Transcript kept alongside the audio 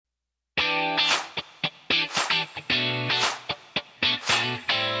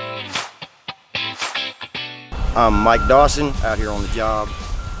I'm Mike Dawson, out here on the job.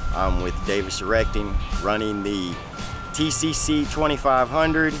 I'm with Davis Erecting, running the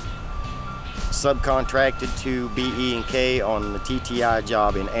TCC-2500, subcontracted to BE&K on the TTI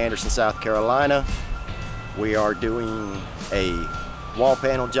job in Anderson, South Carolina. We are doing a wall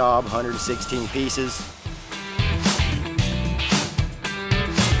panel job, 116 pieces.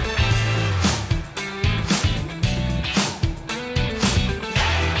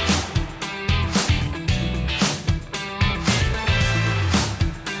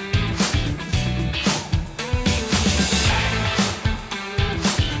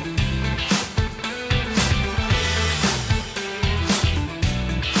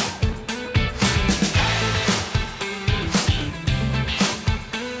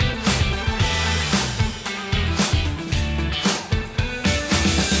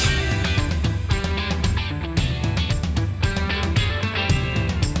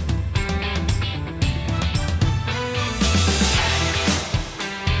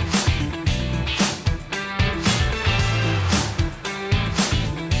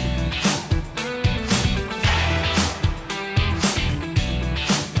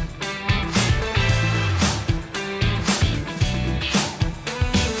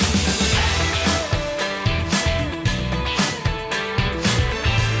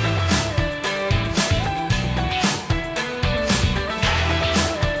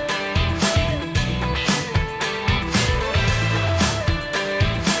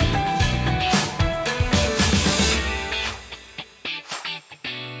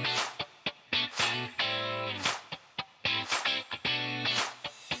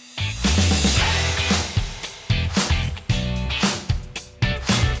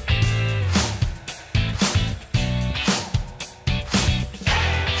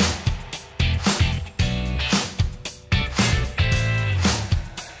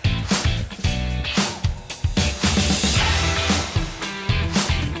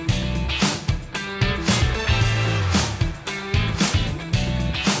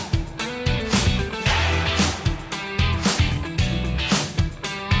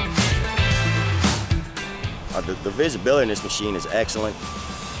 The visibility in this machine is excellent.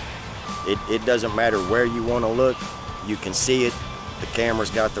 It doesn't matter where you want to look, you can see it. The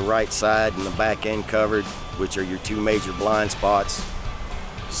camera's got the right side and the back end covered, which are your two major blind spots.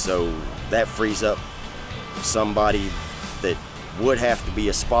 So that frees up somebody that would have to be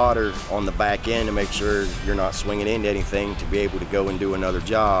a spotter on the back end to make sure you're not swinging into anything to be able to go and do another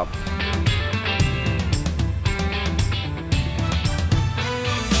job.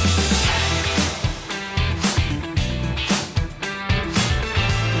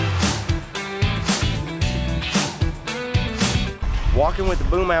 Walking with the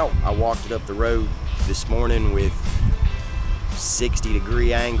boom out, I walked it up the road this morning with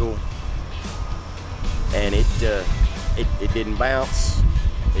 60-degree angle, and it didn't bounce,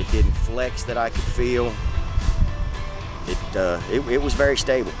 it didn't flex that I could feel. It was very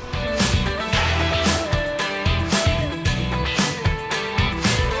stable.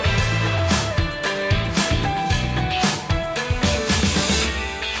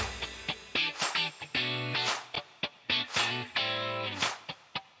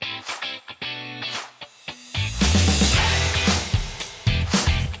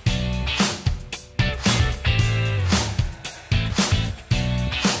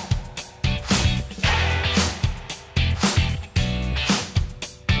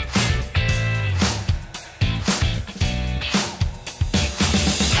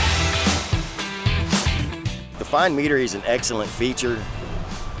 The fine meter is an excellent feature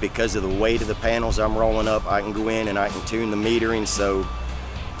because of the weight of the panels I'm rolling up. I can go in and I can tune the metering so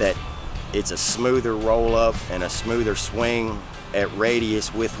that it's a smoother roll up and a smoother swing at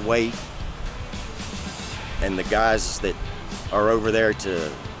radius with weight. And the guys that are over there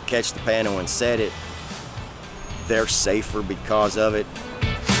to catch the panel and set it, they're safer because of it.